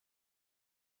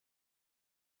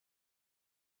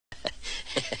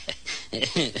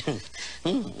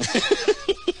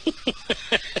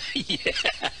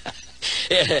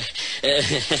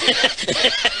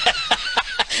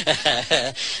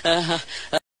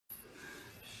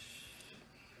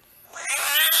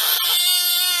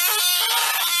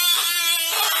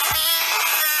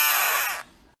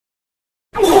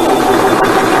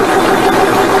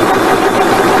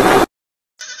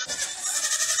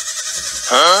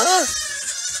Huh?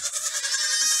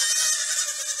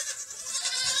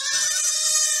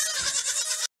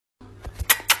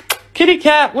 Kitty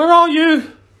cat, where are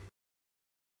you?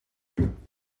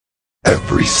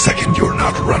 Every second you're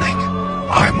not running,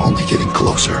 I'm only getting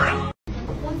closer.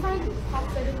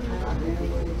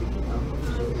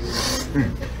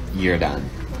 You're done.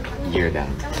 You're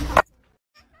done.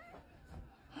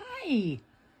 Hi.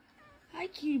 Hi,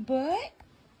 cute butt.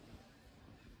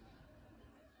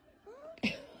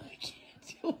 I can't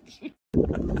do you.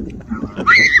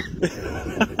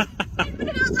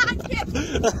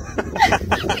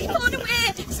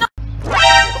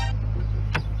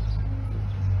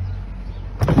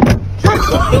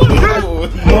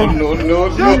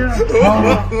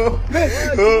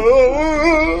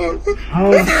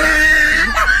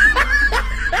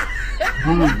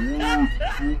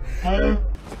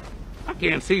 I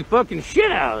can't see fucking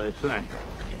shit out of this thing.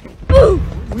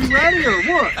 We ready or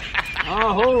what?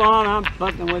 Oh, hold on, I'm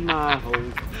fucking with my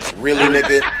hose. Really,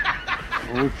 nigga?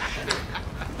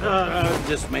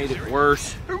 Just made it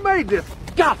worse. Who made this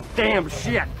goddamn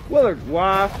shit? Willard's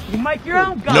wife. You make your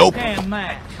own goddamn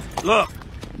match. Look,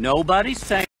 nobody's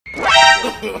saying.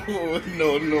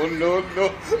 No.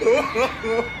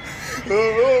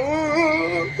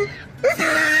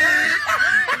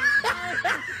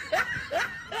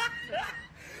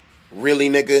 Really,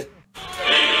 nigga?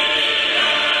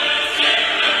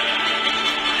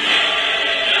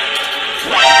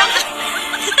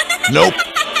 Nope.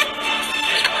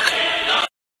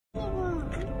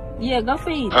 Yeah, go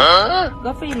feed him. Huh?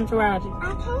 Go feed him,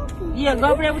 Taraji. Yeah,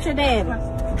 go over there with your daddy.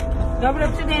 Go over there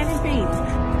with your daddy and feed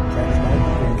him.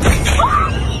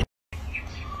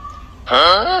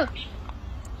 Huh?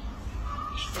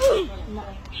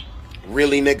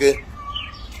 Really, nigga?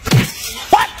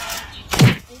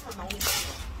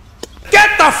 Get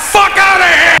the fuck out of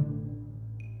here!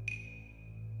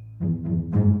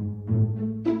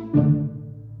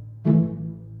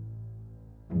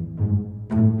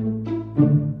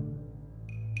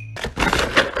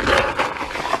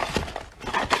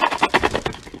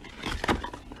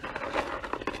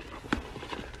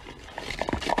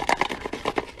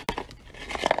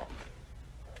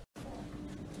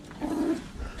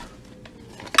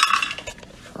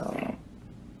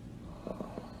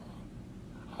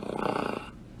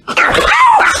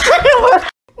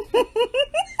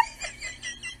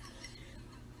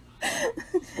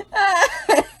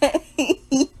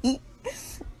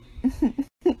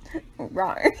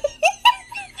 Right.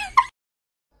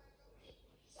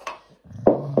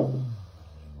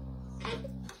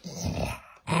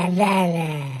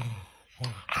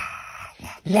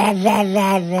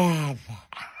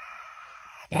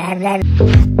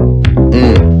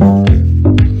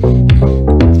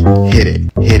 Hit it.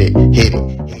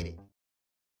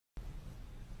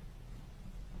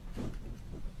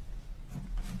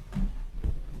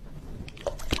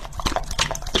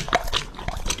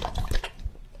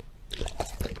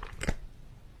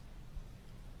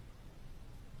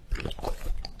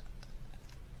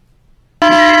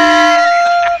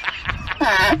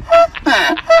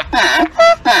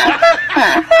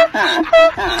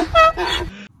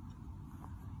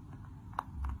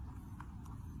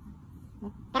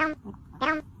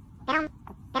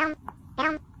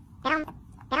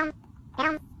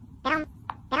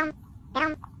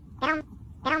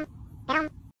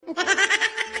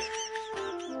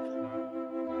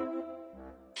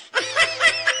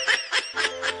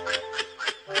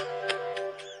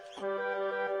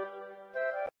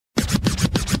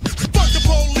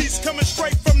 Coming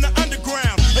straight from the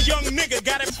underground. A young nigga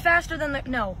got it. It's faster than the.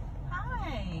 No.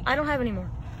 Hi. I don't have any more.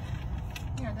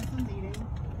 Here, this one's eating.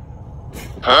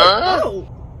 Huh? Oh,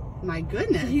 my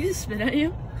goodness. Did he just spit at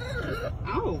you?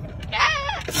 Oh.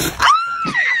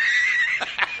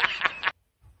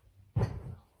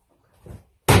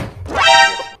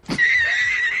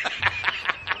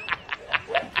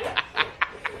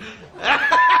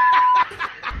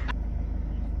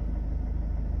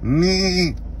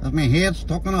 Me, as my head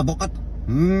stuck in a bucket.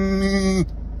 Me,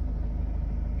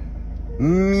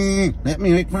 let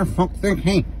me out for fuck's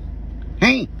sake.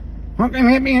 Hey, fucking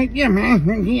let me out, you man.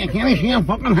 I can't see a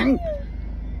fucking thing.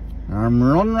 I'm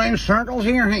running around circles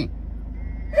here, hey.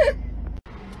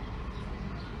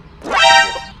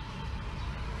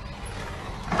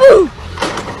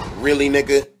 Really,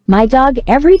 nigga? My dog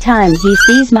every time he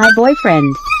sees my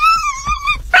boyfriend.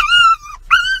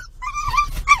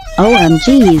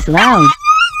 OMG, he's loud.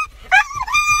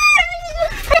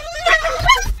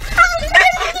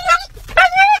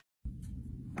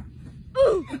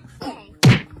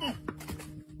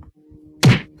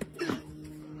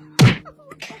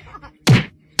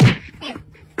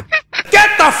 Get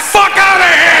the fuck out of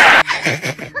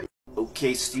here!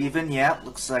 Okay, Steven, yeah,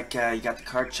 looks like you got the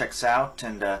card, checks out,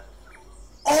 and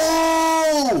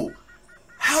Oh!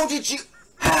 How did you...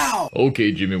 How?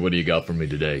 Okay, Jimmy, what do you got for me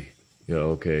today? Yeah,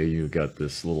 okay, you got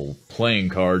this little playing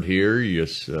card here. You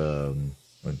just,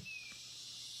 alright,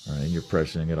 you're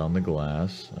pressing it on the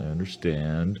glass. I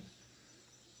understand.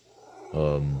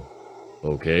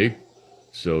 Okay.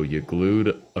 So you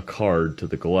glued a card to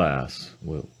the glass.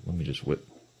 Well, let me just hold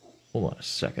on a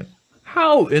second.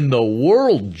 How in the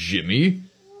world, Jimmy?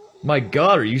 My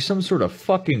God, are you some sort of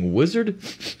fucking wizard?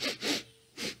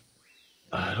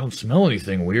 I don't smell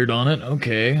anything weird on it.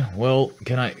 Okay, well,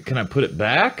 can I put it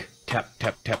back? Tap,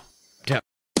 tap, tap, tap.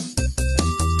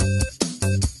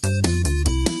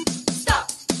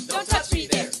 Stop! Don't touch me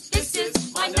there. This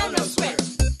is my no-no swear.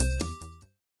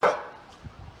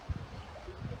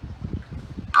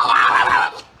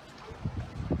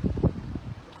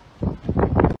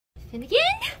 Finnegan?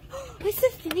 It's the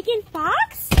Finnegan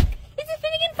Fox? It's the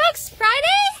Finnegan Fox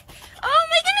Friday? Oh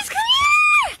my goodness, come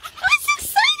here! Oh, it's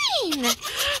exciting!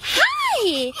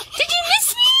 Hi!